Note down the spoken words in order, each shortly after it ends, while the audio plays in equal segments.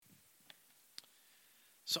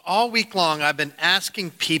So all week long, I've been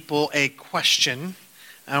asking people a question.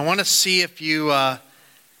 And I want to see if you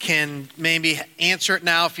can maybe answer it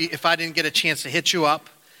now if I didn't get a chance to hit you up.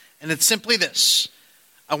 And it's simply this.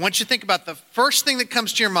 I want you to think about the first thing that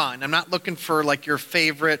comes to your mind. I'm not looking for like your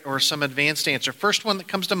favorite or some advanced answer. First one that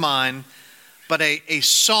comes to mind, but a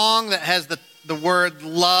song that has the word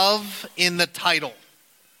love in the title.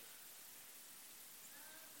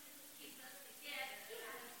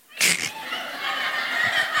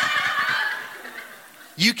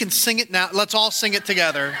 You can sing it now. Let's all sing it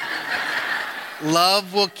together.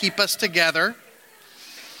 Love will keep us together.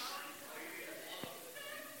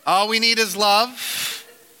 All we need is love.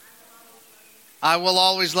 I will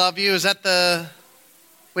always love you. Is that the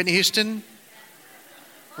Whitney Houston?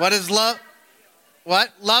 What is love?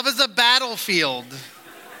 What? Love is a battlefield.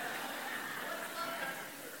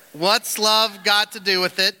 What's love got to do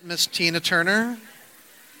with it, Miss Tina Turner?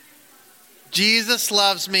 Jesus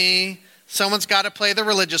loves me. Someone's got to play the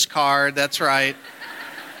religious card. That's right.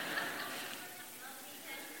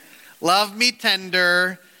 Love me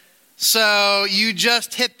tender. So you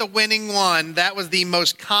just hit the winning one. That was the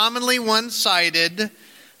most commonly one-sided.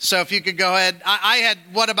 So if you could go ahead. I had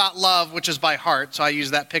What About Love, which is by heart. So I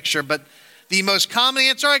used that picture. But the most common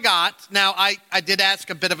answer I got. Now, I did ask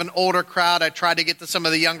a bit of an older crowd. I tried to get to some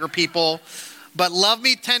of the younger people. But Love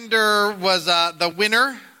Me Tender was the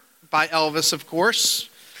winner by Elvis, of course.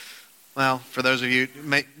 Well, for those of you,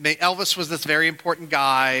 Elvis was this very important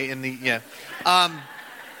guy in the,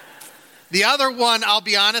 the other one, I'll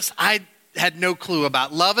be honest, I had no clue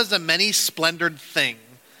about. Love is a many-splendored thing.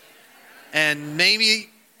 And maybe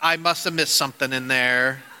I must have missed something in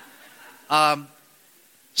there.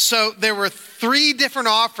 So there were 3 different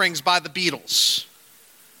offerings by the Beatles.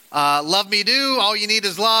 Love Me Do, All You Need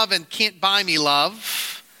Is Love, and Can't Buy Me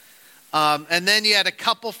Love. And then you had a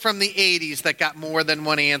couple from the 80s that got more than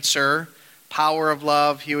one answer. Power of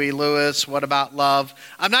Love, Huey Lewis, What About Love?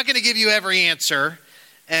 I'm not going to give you every answer.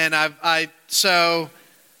 And I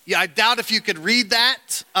doubt if you could read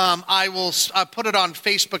that. I'll put it on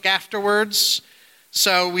Facebook afterwards.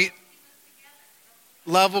 So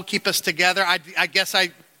love will keep us together. I guess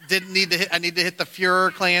I need to hit the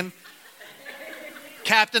Fuhrer clan.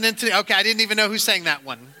 Captain into, okay, I didn't even know who sang that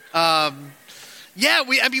one.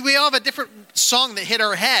 We all have a different song that hit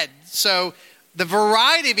our head. So the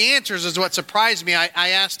variety of answers is what surprised me. I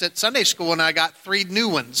asked at Sunday school and I got 3 new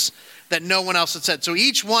ones that no one else had said. So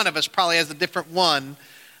each one of us probably has a different one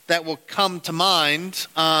that will come to mind.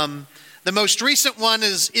 The most recent one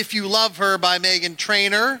is If You Love Her by Meghan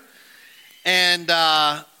Trainor. And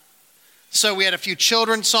so we had a few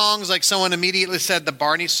children's songs, like someone immediately said the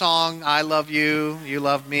Barney song, I love you, you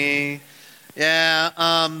love me.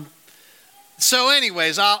 Yeah. So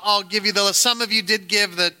anyways, I'll give you the list. Some of you did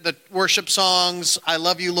give the worship songs, I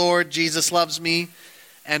love you, Lord, Jesus loves me.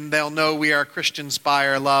 And they'll know we are Christians by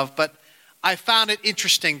our love. But I found it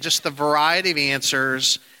interesting, just the variety of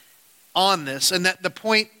answers on this. And that the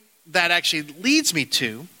point that actually leads me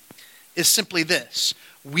to is simply this.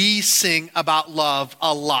 We sing about love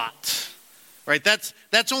a lot, right?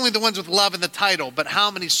 That's only the ones with love in the title. But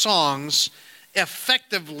how many songs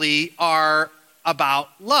effectively are about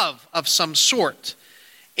love of some sort?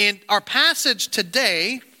 And our passage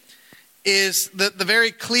today is the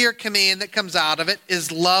very clear command that comes out of it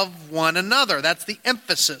is love one another. That's the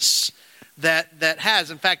emphasis that has.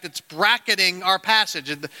 In fact, it's bracketing our passage.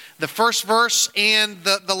 The first verse and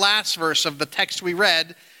the last verse of the text we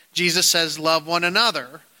read, Jesus says, love one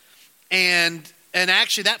another. And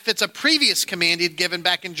actually that fits a previous command he'd given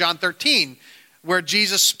back in John 13, where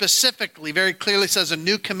Jesus specifically, very clearly says, a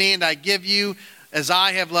new command I give you, as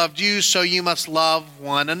I have loved you, so you must love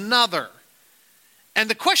one another. And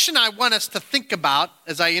the question I want us to think about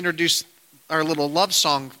as I introduce our little love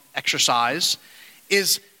song exercise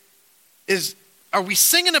is are we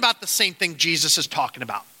singing about the same thing Jesus is talking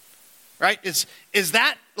about? Right? Is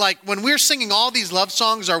that like when we're singing all these love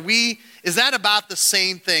songs, is that about the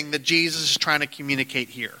same thing that Jesus is trying to communicate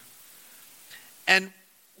here? And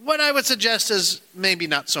what I would suggest is maybe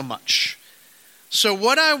not so much. So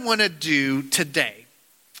what I want to do today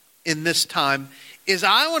in this time is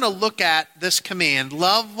I want to look at this command,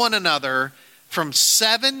 love one another, from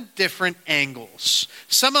 7 different angles.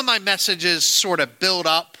 Some of my messages sort of build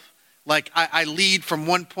up, like I lead from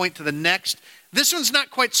one point to the next. This one's not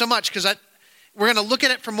quite so much because we're going to look at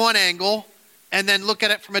it from one angle and then look at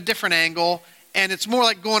it from a different angle. And it's more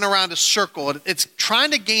like going around a circle. It's trying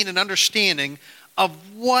to gain an understanding of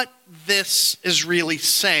what this is really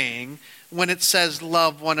saying when it says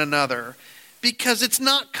love one another. Because it's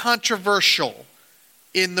not controversial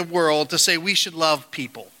in the world to say we should love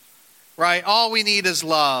people. right? All we need is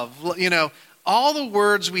love. All the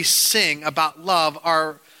words we sing about love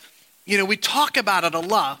are, we talk about it a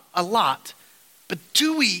lot, but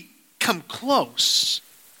do we come close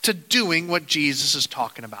to doing what Jesus is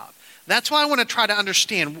talking about? That's why I want to try to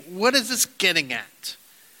understand, what is this getting at?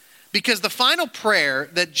 Because the final prayer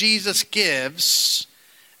that Jesus gives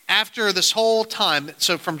after this whole time,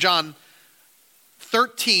 so from John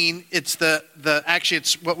 13, it's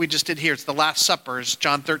it's what we just did here. It's the Last Supper, is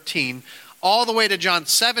John 13, all the way to John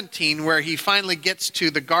 17, where he finally gets to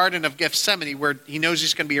the Garden of Gethsemane, where he knows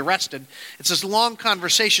he's going to be arrested. It's this long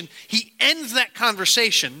conversation. He ends that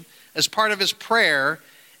conversation as part of his prayer,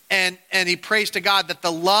 and he prays to God that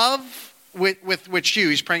the love with which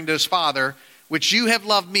he's praying to his Father, which you have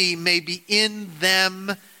loved me, may be in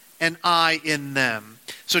them and I in them.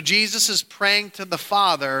 So Jesus is praying to the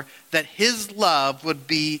Father that his love would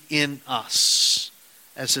be in us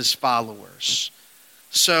as his followers.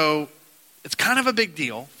 So it's kind of a big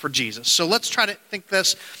deal for Jesus. So let's try to think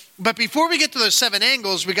this. But before we get to those 7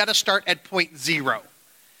 angles, we got to start at point 0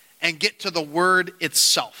 and get to the word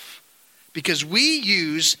itself. Because we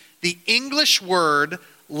use the English word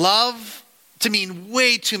love to mean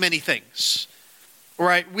way too many things.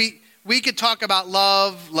 Right? We could talk about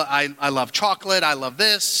love. I love chocolate. I love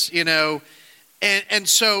this, And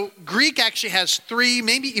so Greek actually has 3,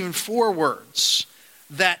 maybe even 4 words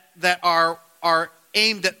that are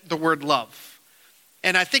aimed at the word love.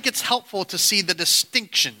 And I think it's helpful to see the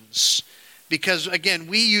distinctions because, again,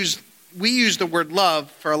 we use the word love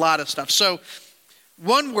for a lot of stuff. So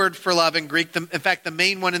one word for love in Greek, in fact, the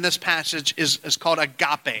main one in this passage is called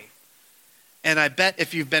agape. And I bet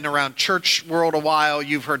if you've been around church world a while,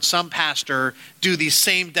 you've heard some pastor do these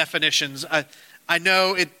same definitions. I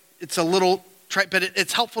know it's a little, but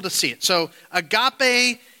it's helpful to see it. So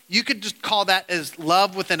agape, you could just call that as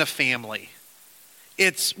love within a family.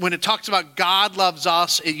 It's when it talks about God loves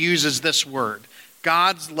us, it uses this word,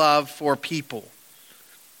 God's love for people.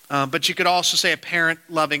 But you could also say a parent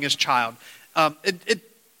loving his child.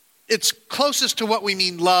 It's closest to what we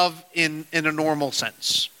mean love in a normal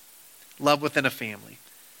sense. Love within a family.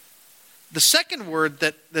 The second word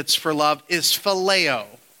that's for love is phileo.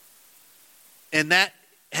 And that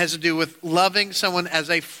has to do with loving someone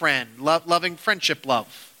as a friend, loving friendship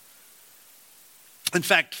love. In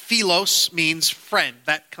fact, philos means friend.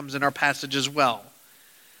 That comes in our passage as well.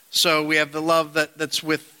 So we have the love that's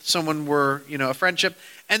with someone we're, a friendship.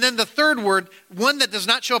 And then the third word, one that does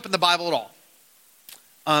not show up in the Bible at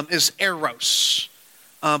all, is eros.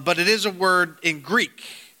 But it is a word in Greek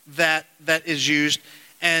that is used,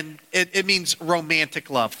 and it means romantic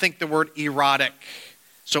love. Think the word erotic.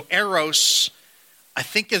 So eros, I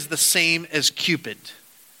think, is the same as Cupid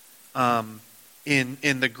in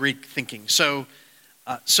the Greek thinking. So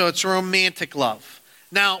it's romantic love.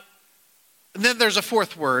 Now, then there's a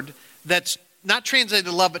fourth word that's not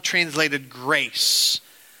translated love, but translated grace.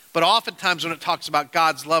 But oftentimes when it talks about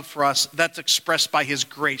God's love for us, that's expressed by his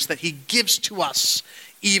grace, that he gives to us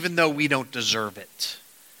even though we don't deserve it.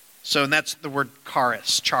 So, and that's the word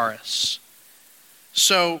charis.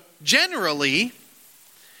 So generally,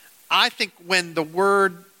 I think when the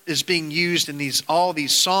word is being used in all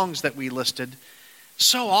these songs that we listed,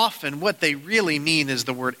 so often what they really mean is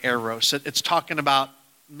the word eros. It's talking about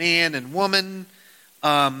man and woman,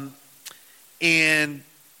 and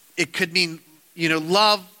it could mean,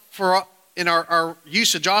 love in our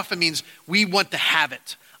usage often means we want to have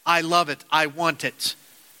it. I love it. I want it.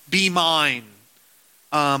 Be mine.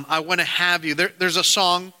 I want to have you. There's a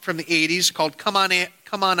song from the 80s called Come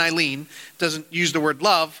On Eileen. Doesn't use the word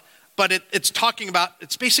love, but it's talking about,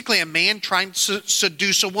 it's basically a man trying to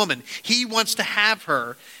seduce a woman. He wants to have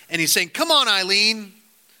her, and he's saying, come on, Eileen,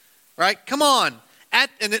 right? Come on.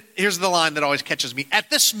 Here's the line that always catches me. At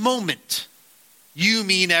this moment, you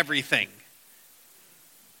mean everything.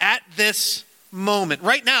 At this moment.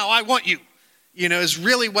 Right now, I want you. Is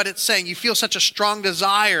really what it's saying. You feel such a strong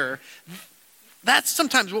desire. That's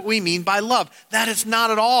sometimes what we mean by love. That is not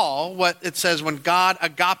at all what it says when God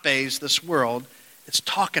agapes this world. It's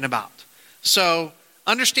talking about. So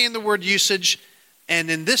understand the word usage. And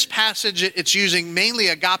in this passage, it's using mainly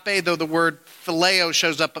agape, though the word phileo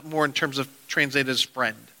shows up more in terms of translated as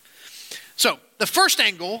friend. So the first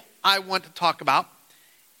angle I want to talk about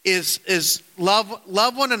is love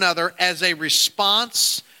one another as a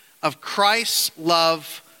response of Christ's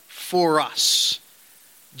love for us.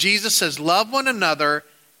 Jesus says, love one another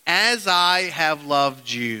as I have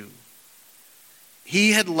loved you.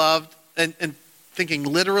 He had loved, and thinking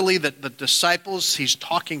literally that the disciples he's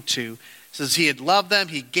talking to, says he had loved them,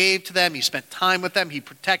 he gave to them, he spent time with them, he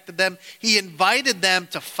protected them. He invited them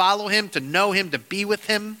to follow him, to know him, to be with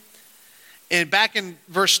him. And back in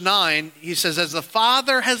verse 9, he says, as the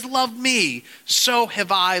Father has loved me, so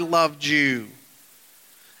have I loved you.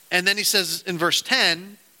 And then he says in verse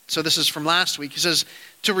 10, so this is from last week, he says,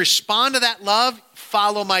 to respond to that love,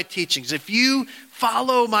 follow my teachings. If you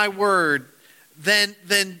follow my word, then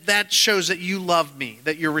that shows that you love me,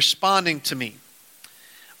 that you're responding to me.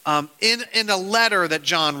 In a letter that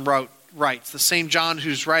John writes, the same John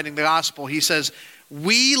who's writing the gospel, he says,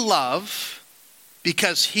 we love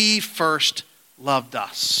because he first loved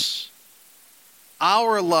us.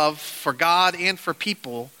 Our love for God and for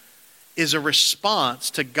people is a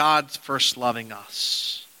response to God's first loving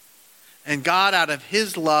us. And God, out of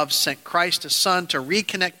his love, sent Christ, his son, to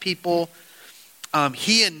reconnect people.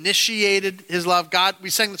 He initiated his love. God,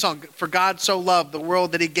 we sang the song, for God so loved the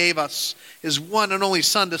world that he gave us his one and only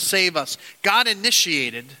son to save us. God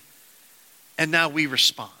initiated, and now we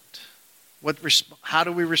respond. How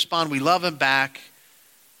do we respond? We love him back,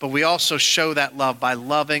 but we also show that love by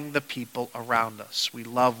loving the people around us. We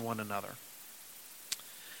love one another.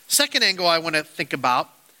 Second angle I want to think about,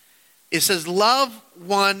 it says love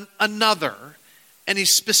one another. And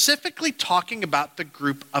he's specifically talking about the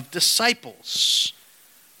group of disciples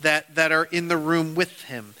that are in the room with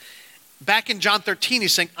him. Back in John 13,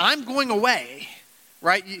 he's saying, I'm going away,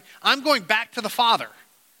 right? I'm going back to the Father.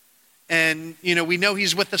 And, we know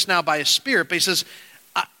he's with us now by his Spirit. But he says,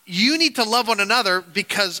 you need to love one another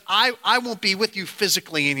because I won't be with you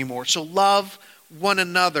physically anymore. So love one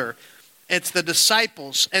another. It's the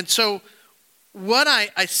disciples. And so what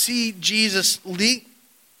I see Jesus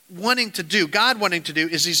wanting to do, God wanting to do,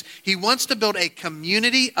 is he wants to build a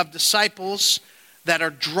community of disciples that are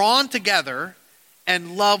drawn together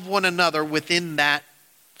and love one another within that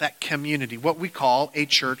community, what we call a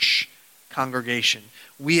church congregation.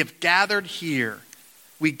 We have gathered here.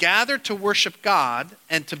 We gather to worship God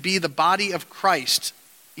and to be the body of Christ,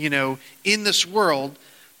 in this world.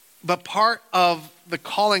 But part of the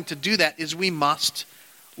calling to do that is we must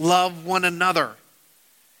love one another.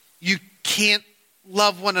 You can't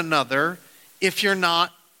love one another if you're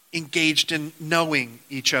not engaged in knowing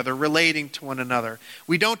each other, relating to one another.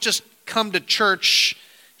 We don't just come to church,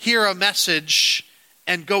 hear a message,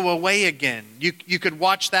 and go away again. You could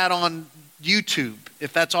watch that on YouTube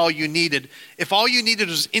if that's all you needed. If all you needed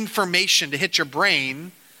was information to hit your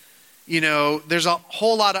brain, there's a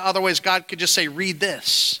whole lot of other ways God could just say, read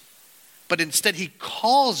this. But instead he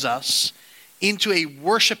calls us into a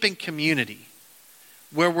worshiping community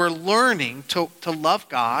where we're learning to love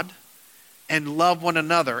God and love one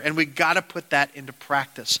another. And we got to put that into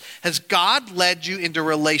practice. Has God led you into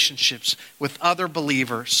relationships with other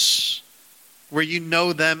believers where you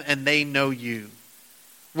know them and they know you?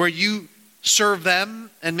 Where you serve them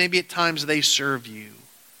and maybe at times they serve you?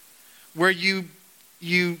 Where you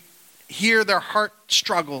hear their heart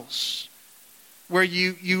struggles? Where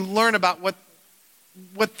you learn about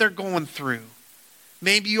what they're going through?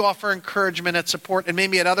 Maybe you offer encouragement and support, and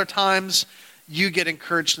maybe at other times you get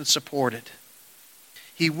encouraged and supported.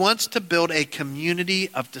 He wants to build a community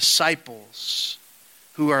of disciples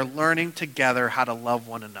who are learning together how to love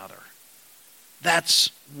one another. That's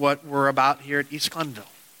what we're about here at East Glenville.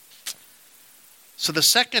 So the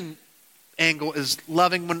second angle is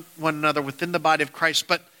loving one another within the body of Christ.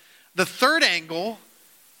 But the third angle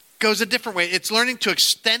goes a different way. It's learning to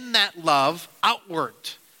extend that love outward,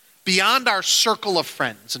 beyond our circle of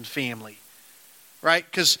friends and family, right?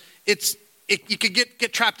 Because you could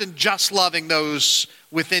get trapped in just loving those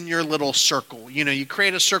within your little circle. You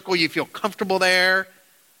create a circle, you feel comfortable there,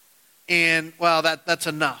 and well, that's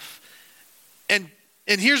enough. And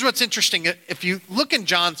here's what's interesting. If you look in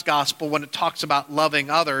John's gospel, when it talks about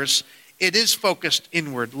loving others, it is focused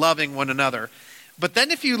inward, loving one another. But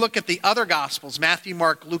then if you look at the other gospels, Matthew,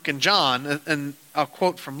 Mark, Luke, and John, and I'll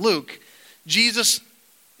quote from Luke, Jesus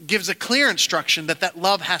gives a clear instruction that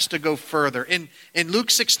love has to go further. In Luke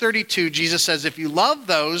 6:32, Jesus says, if you love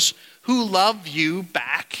those who love you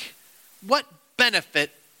back, what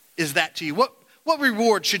benefit is that to you? What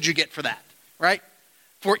reward should you get for that, right?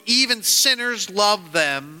 For even sinners love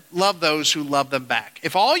those who love them back.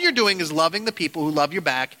 If all you're doing is loving the people who love you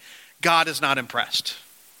back, God is not impressed.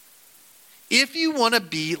 If you want to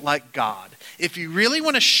be like God, if you really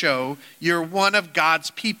want to show you're one of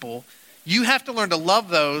God's people, you have to learn to love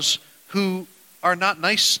those who are not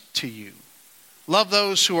nice to you. Love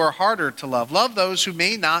those who are harder to love. Love those who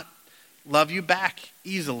may not love you back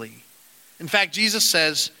easily. In fact, Jesus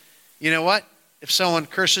says, you know what? If someone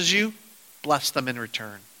curses you, bless them in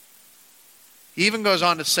return. He even goes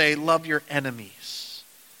on to say, love your enemies.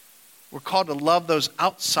 We're called to love those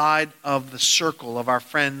outside of the circle of our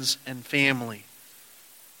friends and family.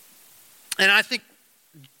 And I think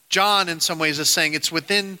John, in some ways, is saying it's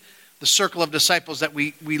within the circle of disciples that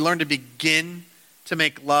we learn to begin to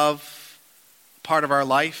make love part of our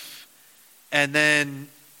life. And then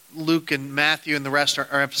Luke and Matthew and the rest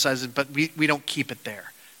are emphasizing, but we don't keep it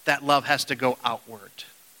there. That love has to go outward.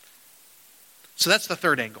 So that's the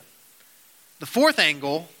third angle. The fourth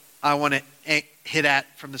angle I want to hit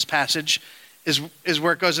at from this passage is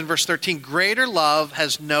where it goes in verse 13. Greater love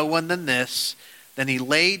has no one than this, than he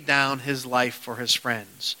laid down his life for his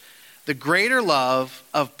friends. The greater love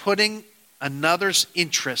of putting another's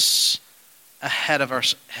interests ahead of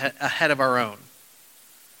our own.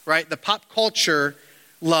 Right? The pop culture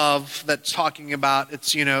love that's talking about,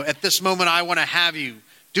 it's, at this moment I want to have you.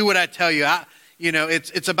 Do what I tell you.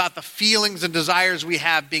 It's about the feelings and desires we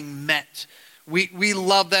have being met. We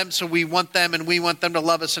love them, so we want them, and we want them to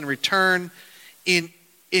love us in return. In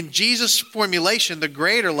Jesus' formulation, the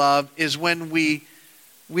greater love is when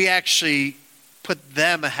we actually put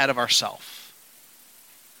them ahead of ourselves.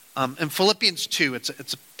 In Philippians 2, it's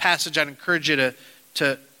a passage I'd encourage you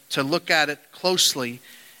to look at it closely.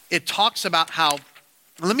 It talks about how,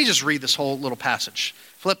 let me just read this whole little passage.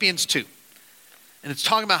 Philippians 2. And it's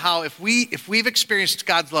talking about how if we've experienced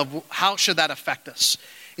God's love, how should that affect us?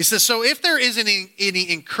 He says, so if there is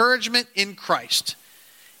any encouragement in Christ,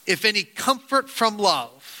 if any comfort from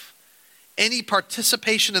love, any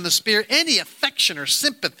participation in the Spirit, any affection or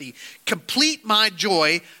sympathy, complete my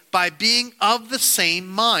joy by being of the same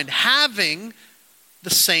mind, having the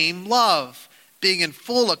same love, being in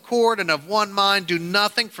full accord and of one mind, do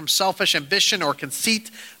nothing from selfish ambition or conceit,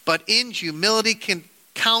 but in humility can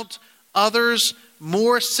count others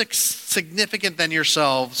more significant than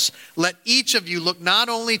yourselves. Let each of you look not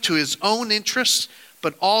only to his own interests,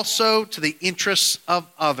 but also to the interests of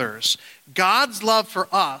others. God's love for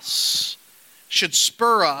us should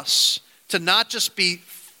spur us to not just be,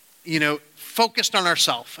 focused on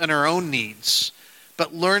ourselves and our own needs,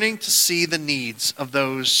 but learning to see the needs of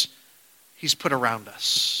those he's put around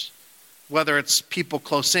us. Whether it's people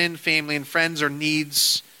close in, family and friends, or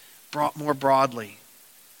needs brought more broadly.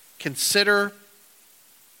 Consider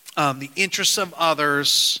the interests of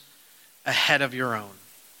others ahead of your own.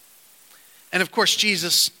 And of course,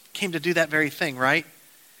 Jesus came to do that very thing, right?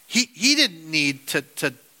 He didn't need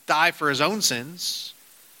to die for his own sins.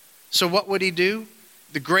 So what would he do?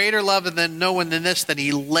 The greater love than no one than this, that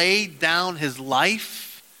he laid down his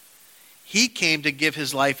life. He came to give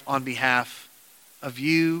his life on behalf of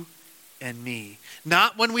you and me.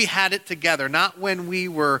 Not when we had it together, not when we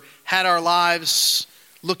had our lives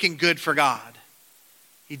looking good for God.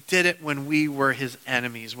 He did it when we were his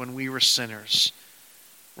enemies, when we were sinners.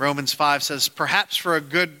 Romans 5 says, perhaps for a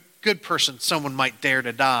good person, someone might dare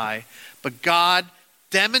to die, but God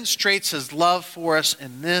demonstrates his love for us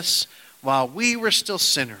in this: while we were still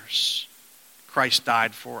sinners, Christ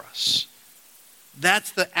died for us.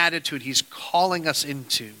 That's the attitude he's calling us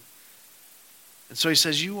into. And so he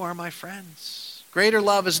says, you are my friends. Greater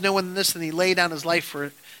love is no one than this, than he laid down his life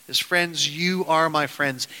for his friends. You are my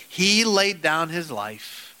friends. He laid down his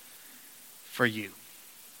life for you.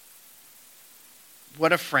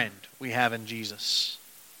 What a friend we have in Jesus.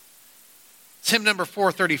 It's hymn number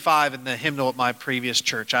 435 in the hymnal at my previous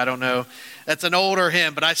church. I don't know. That's an older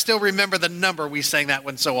hymn, but I still remember the number. We sang that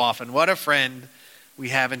one so often. What a friend we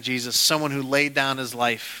have in Jesus. Someone who laid down his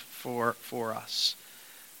life for us.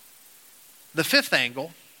 The fifth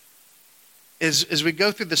angle is, as we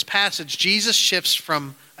go through this passage, Jesus shifts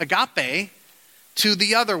from agape to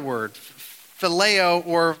the other word, phileo,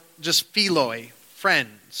 or just philoi,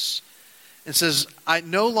 friends. It says,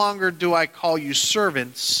 no longer do I call you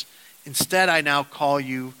servants, instead I now call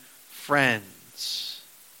you friends.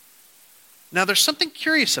 Now there's something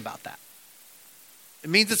curious about that. It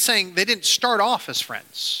means it's saying they didn't start off as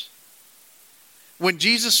friends. When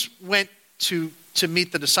Jesus went to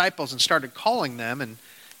meet the disciples and started calling them, and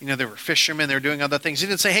they were fishermen, they were doing other things, he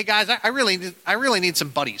didn't say, hey guys, I really need some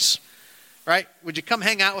buddies. Right? Would you come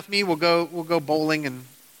hang out with me? We'll go bowling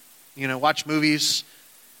and watch movies.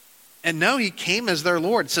 And no, he came as their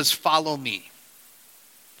Lord. It says, follow me.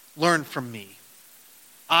 Learn from me.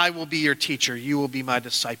 I will be your teacher. You will be my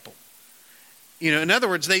disciple. In other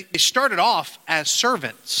words, they started off as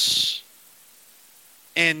servants.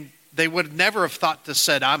 And they would never have thought to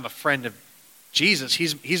said, I'm a friend of Jesus.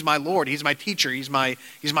 He's my Lord. He's my teacher. He's my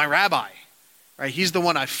rabbi. Right? He's the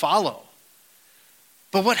one I follow.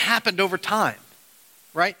 But what happened over time?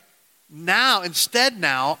 Right? Now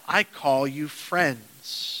I call you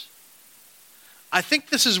friends. I think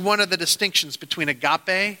this is one of the distinctions between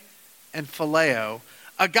agape and phileo.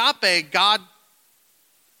 Agape, God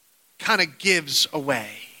kind of gives away.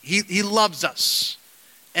 He loves us.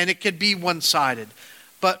 And it could be one-sided.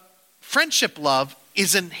 But friendship love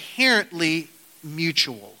is inherently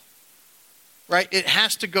mutual, right? It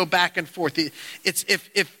has to go back and forth. It's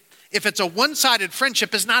if it's a one-sided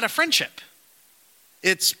friendship, it's not a friendship.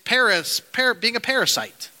 It's being a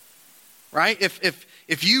parasite, right?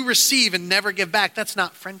 If you receive and never give back, that's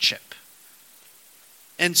not friendship.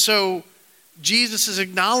 And so Jesus is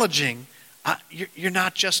acknowledging, you're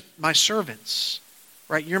not just my servants,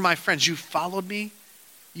 right? You're my friends. You followed me.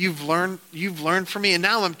 You've learned from me, and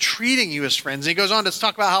now I'm treating you as friends. And he goes on to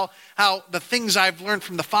talk about how the things I've learned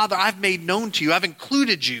from the Father I've made known to you. I've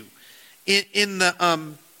included you in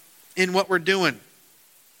what we're doing.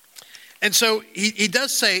 And so he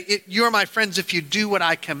does say, you're my friends if you do what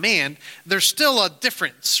I command. There's still a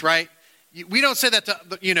difference, right? We don't say that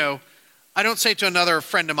to, I don't say to another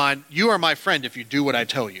friend of mine, you are my friend if you do what I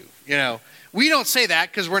tell you. We don't say that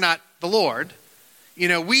because we're not the Lord.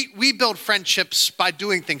 We build friendships by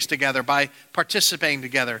doing things together, by participating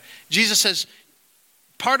together. Jesus says,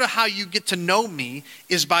 part of how you get to know me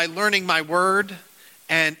is by learning my word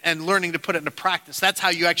and learning to put it into practice. That's how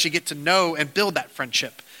you actually get to know and build that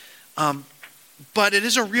friendship. But it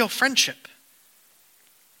is a real friendship.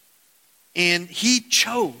 And he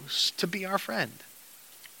chose to be our friend.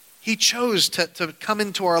 He chose to come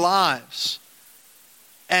into our lives.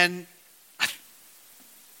 And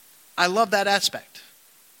I love that aspect.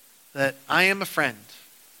 That I am a friend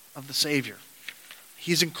of the Savior.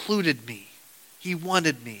 He's included me. He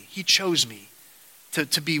wanted me. He chose me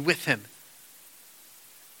to be with him.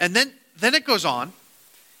 And then it goes on.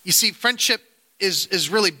 You see, friendship is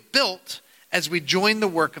really built as we join the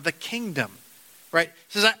work of the kingdom. Right? It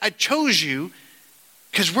says, I chose you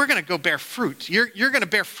because we're going to go bear fruit. You're going to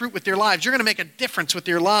bear fruit with your lives. You're going to make a difference with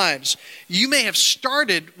your lives. You may have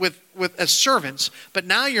started with as servants, but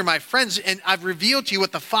now you're my friends, and I've revealed to you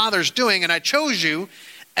what the Father's doing, and I chose you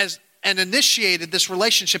and initiated this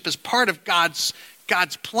relationship as part of God's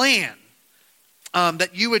plan,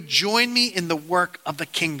 that you would join me in the work of the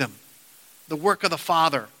kingdom, the work of the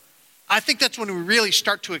Father. I think that's when we really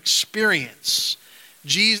start to experience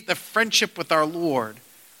the friendship with our Lord,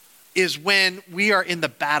 is when we are in the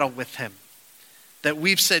battle with him, that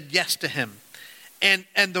we've said yes to him. And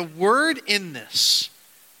the word in this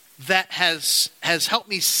that has helped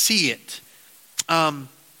me see it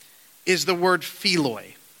is the word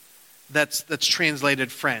philoi, that's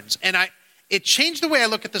translated friends. And it changed the way I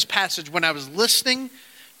look at this passage when I was listening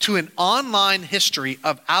to an online history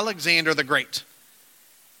of Alexander the Great.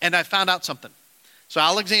 And I found out something. So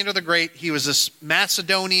Alexander the Great, he was this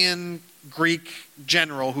Macedonian Greek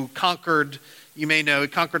general who conquered, you may know,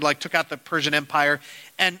 took out the Persian Empire.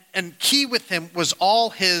 And key with him was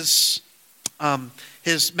all his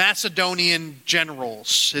Macedonian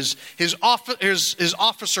generals, his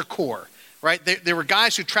officer corps, right? They were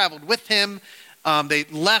guys who traveled with him. They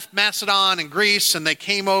left Macedon and Greece, and they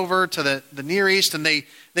came over to the Near East, and they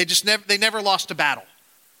never lost a battle.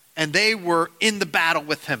 And they were in the battle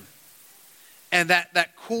with him. And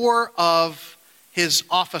that core of his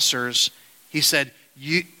officers, he said,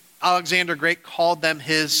 Alexander Great called them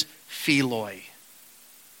his philoi,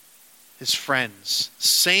 his friends.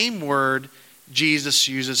 Same word Jesus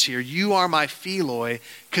uses here. You are my philoi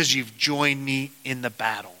because you've joined me in the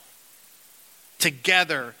battle.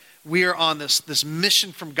 Together, we are on this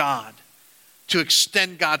mission from God to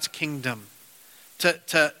extend God's kingdom, to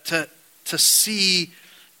see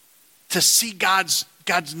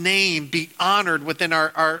God's name be honored within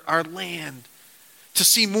our land, to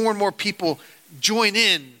see more and more people join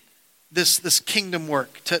in this kingdom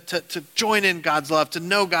work, to join in God's love, to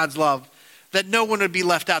know God's love, that no one would be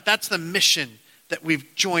left out. That's the mission that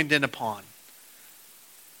we've joined in upon.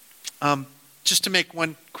 Just to make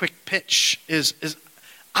one quick pitch is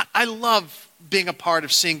I love being a part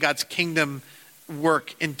of seeing God's kingdom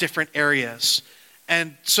work in different areas.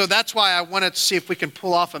 And so that's why I wanted to see if we can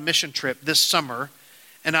pull off a mission trip this summer.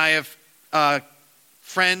 And I have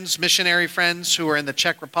missionary friends who are in the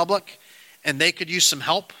Czech Republic, and they could use some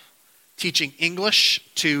help teaching English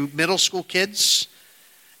to middle school kids.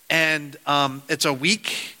 And it's a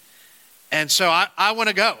week. And so I want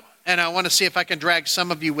to go, and I want to see if I can drag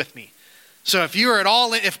some of you with me. So if you are at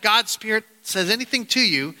all, if God's Spirit says anything to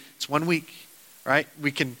you, it's 1 week, right?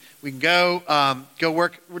 We can go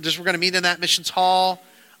work. We're going to meet in that missions hall.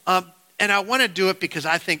 And I want to do it because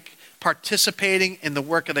I think participating in the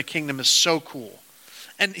work of the kingdom is so cool.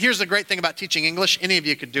 And here's the great thing about teaching English. Any of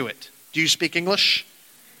you could do it. Do you speak English?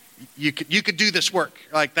 You could do this work.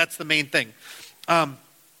 Like, that's the main thing. All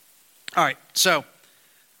right, so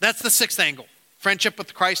that's the sixth angle. Friendship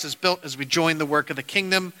with Christ is built as we join the work of the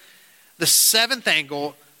kingdom. The seventh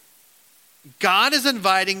angle, God is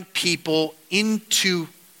inviting people into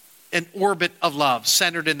an orbit of love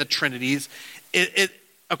centered in the Trinity.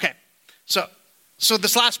 Okay, so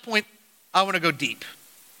this last point, I want to go deep.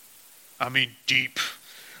 I mean, deep.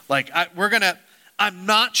 I'm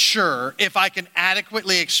not sure if I can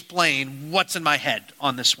adequately explain what's in my head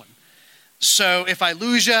on this one. So if I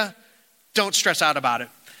lose you, don't stress out about it.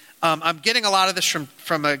 I'm getting a lot of this from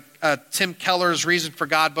Tim Keller's Reason for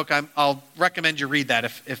God book. I'll recommend you read that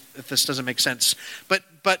if this doesn't make sense. But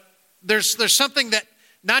there's something that,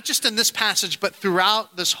 not just in this passage, but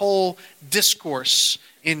throughout this whole discourse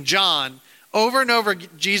in John, over and over,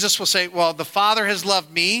 Jesus will say, well, the Father has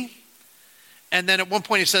loved me. And then at one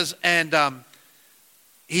point he says,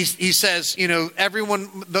 he says,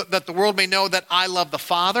 everyone, that the world may know that I love the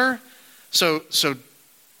Father. So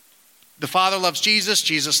the Father loves Jesus.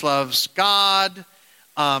 Jesus loves God.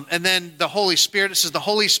 And then the Holy Spirit, it says the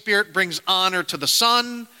Holy Spirit brings honor to the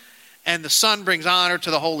Son. And the Son brings honor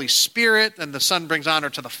to the Holy Spirit. And the Son brings honor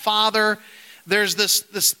to the Father. There's this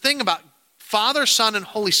thing about Father, Son, and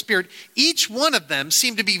Holy Spirit. Each one of them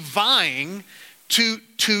seem to be vying to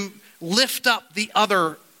lift up the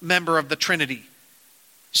other member of the Trinity.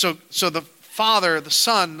 So the Father, the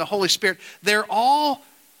Son, the Holy Spirit, they're all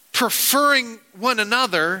preferring one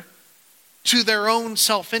another to their own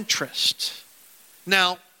self-interest.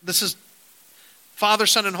 Now, this is Father,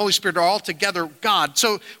 Son, and Holy Spirit are all together God.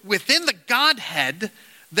 So within the Godhead,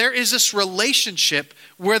 there is this relationship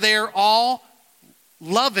where they are all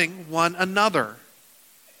loving one another.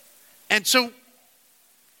 And so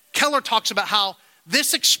Keller talks about how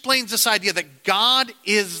this explains this idea that God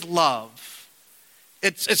is love.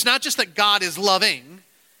 It's not just that God is loving.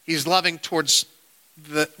 He's loving towards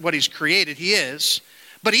what he's created. He is.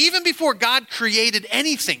 But even before God created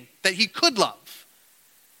anything that he could love,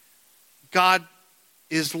 God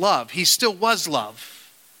is love. He still was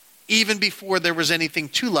love, even before there was anything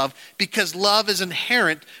to love, because love is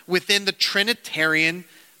inherent within the Trinitarian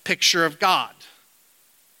picture of God.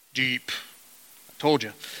 Deep. I told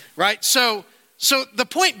you. Right? So the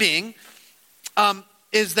point being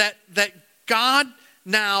is that God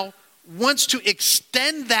now wants to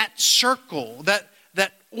extend that circle, that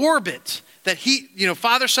orbit, that he,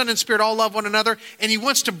 Father, Son, and Spirit all love one another, and he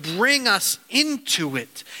wants to bring us into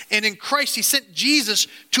it. And in Christ, he sent Jesus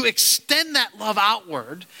to extend that love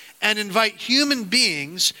outward and invite human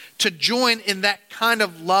beings to join in that kind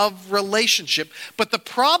of love relationship. But the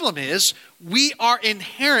problem is, we are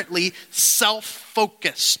inherently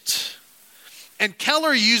self-focused. And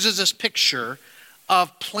Keller uses this picture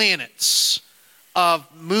of planets, of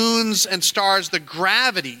moons and stars, the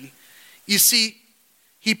gravity. You see,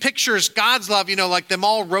 he pictures God's love, like them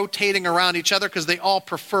all rotating around each other because they all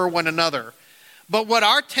prefer one another. But what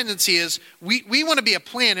our tendency is, we want to be a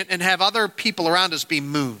planet and have other people around us be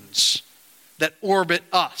moons that orbit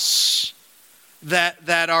us, that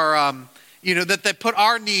are, that put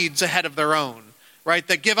our needs ahead of their own, right?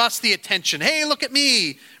 That give us the attention. Hey, look at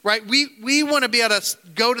me, right? We want to be able to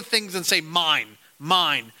go to things and say, mine,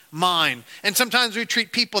 mine, mine. And sometimes we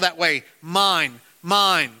treat people that way, mine,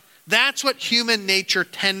 mine. That's what human nature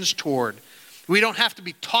tends toward. We don't have to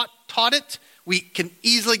be taught it. We can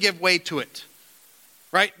easily give way to it.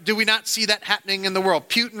 Right? Do we not see that happening in the world?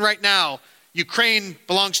 Putin right now, Ukraine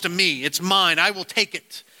belongs to me. It's mine. I will take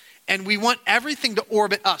it. And we want everything to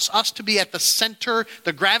orbit us to be at the center,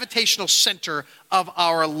 the gravitational center of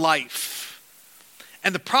our life.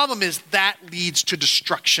 And the problem is that leads to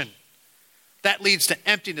destruction. That leads to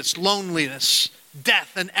emptiness, loneliness,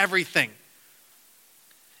 death, and everything.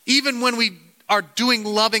 Even when we are doing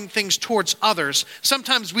loving things towards others,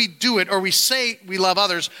 sometimes we do it or we say we love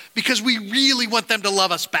others because we really want them to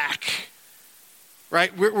love us back.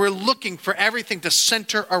 Right? We're looking for everything to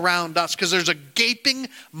center around us because there's a gaping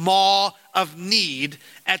maw of need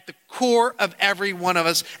at the core of every one of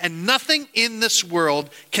us, and nothing in this world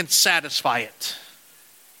can satisfy it.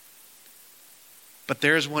 But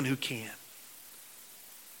there is one who can.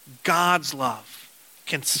 God's love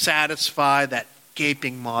can satisfy that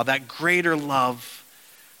gaping maw, that greater love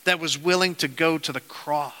that was willing to go to the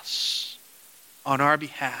cross on our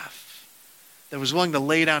behalf, that was willing to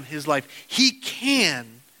lay down his life. He can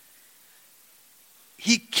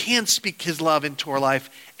speak his love into our life,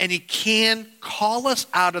 and he can call us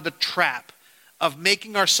out of the trap of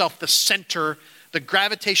making ourselves the center, the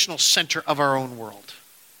gravitational center of our own world.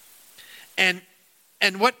 And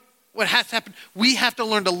what has to happen, we have to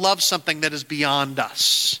learn to love something that is beyond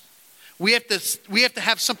us. We have to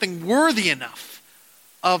have something worthy enough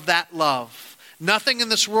of that love. Nothing in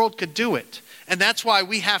this world could do it. And that's why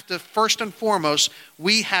we have to, first and foremost,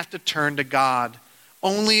 we have to turn to God.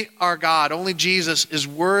 Only our God, only Jesus is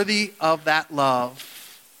worthy of that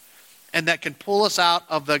love. and that can pull us out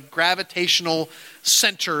of the gravitational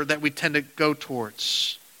center that we tend to go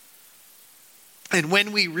towards. And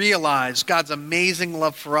when we realize God's amazing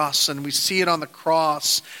love for us and we see it on the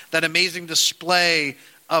cross, that amazing display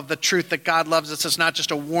of the truth that God loves us, it's not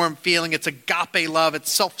just a warm feeling, it's agape love,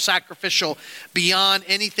 it's self-sacrificial beyond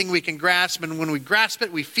anything we can grasp. And when we grasp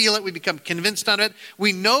it, we feel it, we become convinced of it,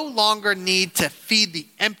 we no longer need to feed the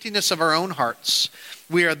emptiness of our own hearts.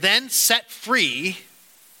 We are then set free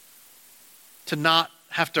to not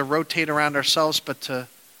have to rotate around ourselves, but to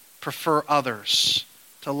prefer others,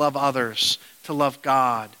 to love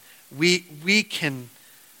God. We can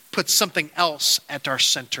put something else at our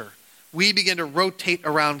center. We begin to rotate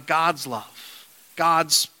around God's love,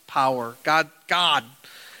 God's power, God.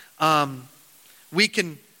 We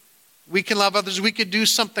can love others. We could do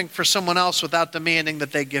something for someone else without demanding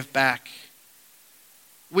that they give back.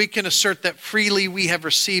 We can assert that freely we have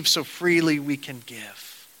received, so freely we can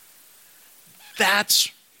give.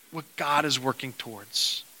 That's what God is working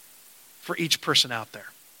towards for each person out there.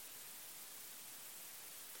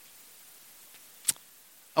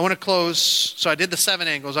 I want to close, so I did the 7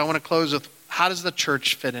 angles. I want to close with, how does the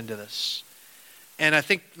church fit into this? And I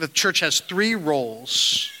think the church has 3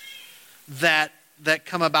 roles that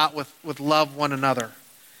come about with love one another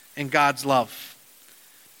and God's love.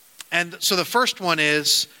 And so the first one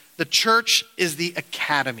is, the church is the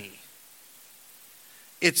academy.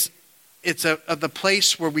 It's the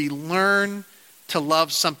place where we learn to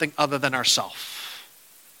love something other than ourselves.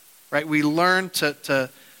 Right? We learn to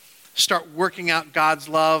start working out God's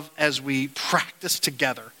love as we practice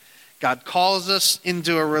together. God calls us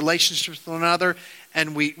into a relationship with one another,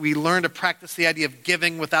 and we learn to practice the idea of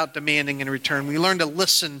giving without demanding in return. We learn to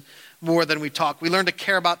listen more than we talk. We learn to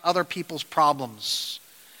care about other people's problems.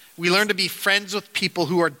 We learn to be friends with people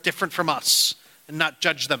who are different from us and not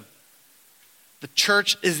judge them. The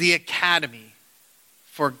church is the academy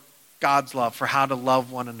for God's love, for how to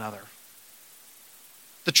love one another.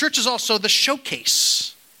 The church is also the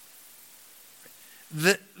showcase.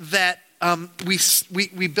 We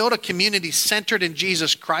build a community centered in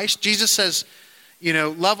Jesus Christ. Jesus says,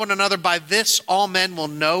 love one another. By this, all men will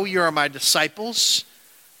know you are my disciples,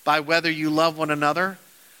 by whether you love one another.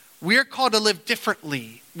 We are called to live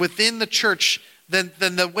differently within the church than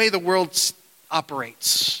the way the world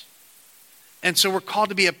operates. And so we're called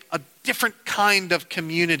to be a different kind of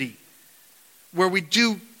community where we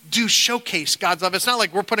do showcase God's love. It's not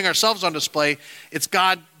like we're putting ourselves on display. It's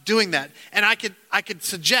God doing that. And I could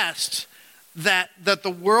suggest that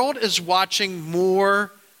the world is watching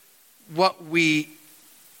more what we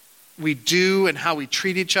do and how we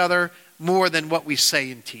treat each other more than what we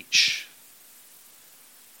say and teach.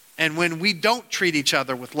 And when we don't treat each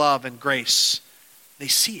other with love and grace, they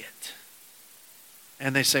see it.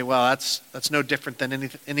 And they say, well, that's no different than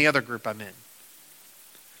any other group I'm in.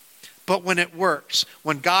 But when it works,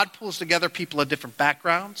 when God pulls together people of different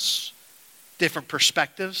backgrounds, different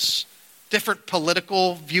perspectives, different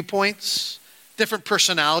political viewpoints, different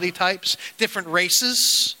personality types, different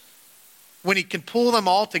races, when he can pull them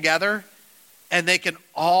all together and they can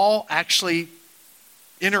all actually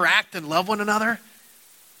interact and love one another,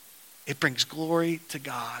 it brings glory to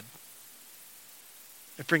God.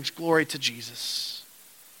 It brings glory to Jesus.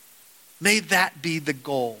 May that be the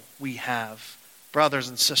goal we have, brothers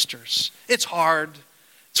and sisters. It's hard.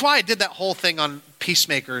 That's why I did that whole thing on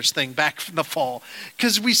peacemakers thing back in the fall,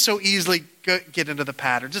 because we so easily get into the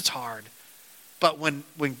patterns. It's hard. But when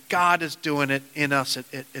God is doing it in us,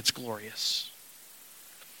 it's glorious.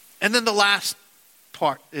 And then the last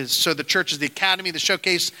part is, so the church is the academy, the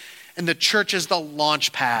showcase, and the church is the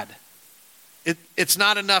launch pad. It's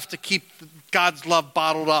not enough to keep God's love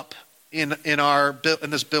bottled up in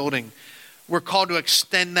this building. We're called to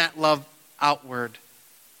extend that love outward,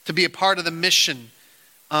 to be a part of the mission.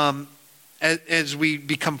 As we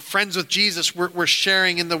become friends with Jesus, we're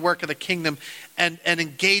sharing in the work of the kingdom and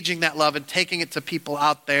engaging that love and taking it to people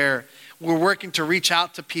out there. We're working to reach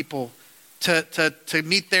out to people to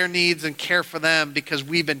meet their needs and care for them because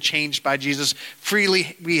we've been changed by Jesus.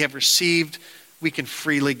 Freely we have received, we can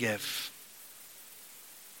freely give.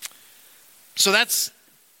 So that's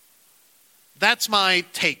my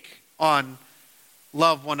take on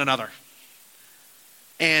love one another.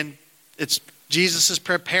 And Jesus is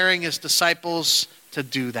preparing his disciples to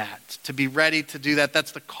do that, to be ready to do that.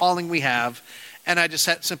 That's the calling we have. And I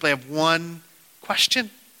just simply have one question.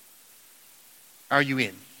 Are you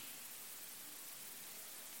in?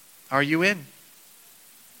 Are you in?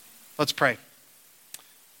 Let's pray.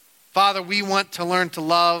 Father, we want to learn to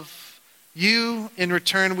love you. In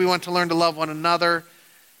return, we want to learn to love one another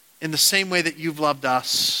in the same way that you've loved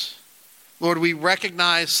us. Lord, we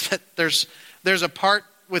recognize that there's a part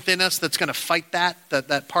within us that's going to fight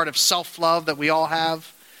that part of self-love that we all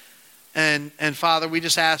have. And Father, we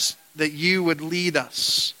just ask that you would lead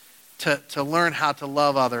us to learn how to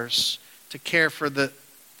love others, to care for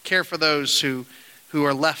those who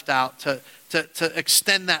are left out, to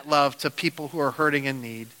extend that love to people who are hurting and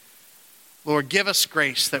need. Lord, give us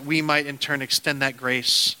grace that we might in turn extend that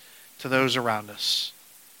grace to those around us.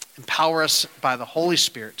 Empower us by the Holy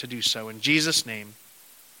Spirit to do so. In Jesus' name,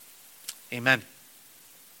 amen.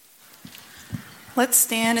 Let's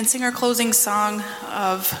stand and sing our closing song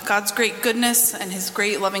of God's great goodness and his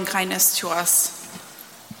great loving kindness to us.